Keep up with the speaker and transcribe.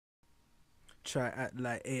Try act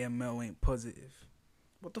like AML ain't positive.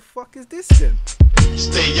 What the fuck is this then?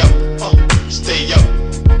 Stay up, stay up,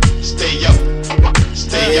 stay up,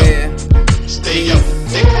 stay up, stay up,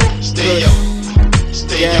 stay up,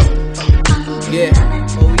 stay up, yeah.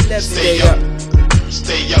 Oh, we left stay up,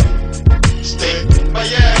 stay up, stay up,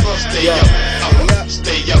 stay up,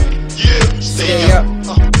 stay up, yeah, stay up,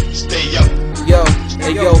 stay up. Yo,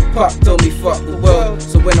 hey yo, Pop told me fuck the world.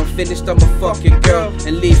 So when I'm finished, I'm a fucking girl.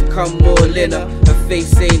 And leave come all in her. Her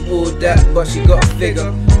face ain't all that, but she got a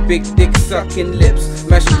figure. Big dick sucking lips,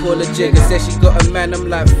 man she call a jigger. Said she got a man, I'm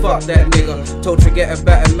like fuck that nigga. Told forget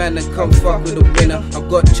about a man and come fuck with a winner. I've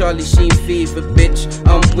got Charlie Sheen fever, bitch,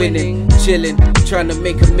 I'm winning. Chillin', trying to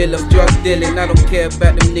make a mill of drug dealing. I don't care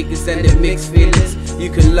about them niggas and their mixed feelings. You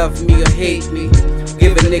can love me or hate me.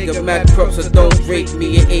 Give a nigga mad props or don't rate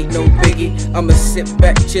me, it ain't no biggie. I'ma sit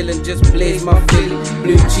back chillin', just blaze my Philly.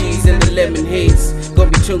 Blue cheese and the lemon haze, got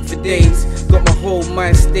me chunk for days. Got my whole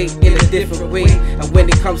mind state in a different way. And when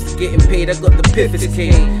it comes to getting paid, I got the piffest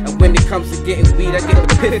cane. And when it comes to getting weed, I get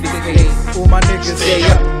the piffest cane. All my niggas stay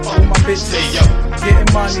up, all my bitches getting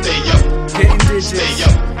money, getting digits.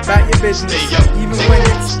 Back your business, even when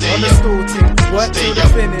it's on the stool team. Work till the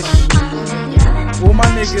finish. All my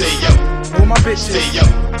niggas, all my bitches,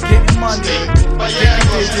 getting money, getting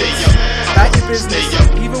digits. Back your business,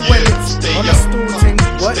 even when it's on the stool team.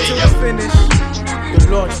 Work till the finish. The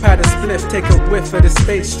launch pad a spliff, take a whiff of the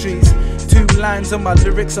space trees. 2 lines on my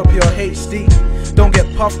lyrics up your HD. Don't get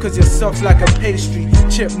puffed cause you're soft like a pastry.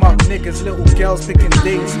 Chipmunk niggas, little girls picking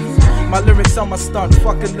daisies. My lyrics are my stunt,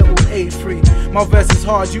 fucking little A3. My verse is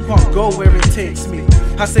hard, you can't go where it takes me.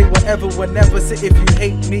 I say whatever, whenever, say if you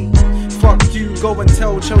hate me. Fuck you, go and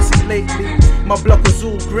tell Chelsea lately. My block was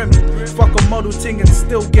all grim. Fuck a model ting and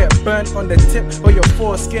still get burnt on the tip of your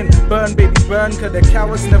foreskin. Burn baby burn, cause the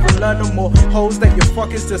cowards never learn no more. Hoes that you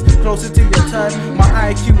fuck is just closer to your turn. My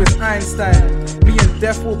IQ is Einstein. Me and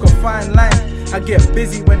Death walk a fine line. I get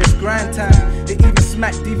busy when it's grind time. They even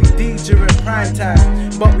smack DVD during prime time.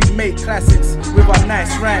 But we make classics with our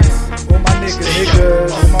nice rhymes. All my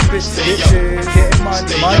niggas, all my bitches, getting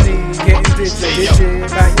money, getting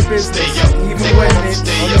digits. Back your business, even when it's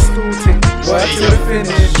on the stool team. Work till the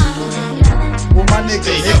finish. All my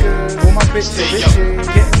niggas, all my bitches,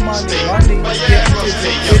 getting money, getting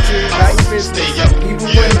digits. Back your business,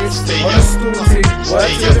 even when it's on the stool team. Work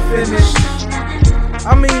till the finish.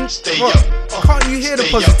 I mean, what? Can't you hear the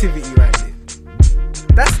positivity right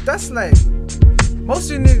there? That's like, most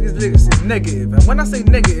of you niggas lyrics is negative, and when I say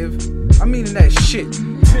negative, I'm meaning that shit.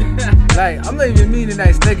 Like, I'm not even meaning that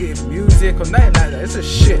it's negative music or nothing like that. It's a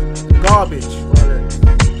shit, garbage.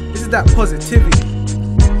 This is that positivity.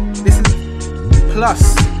 This is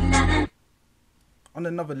plus on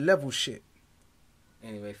another level shit.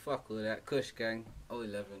 Anyway, fuck all that. Kush gang,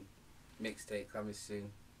 011, mixtape coming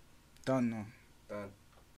soon. Done now. Done.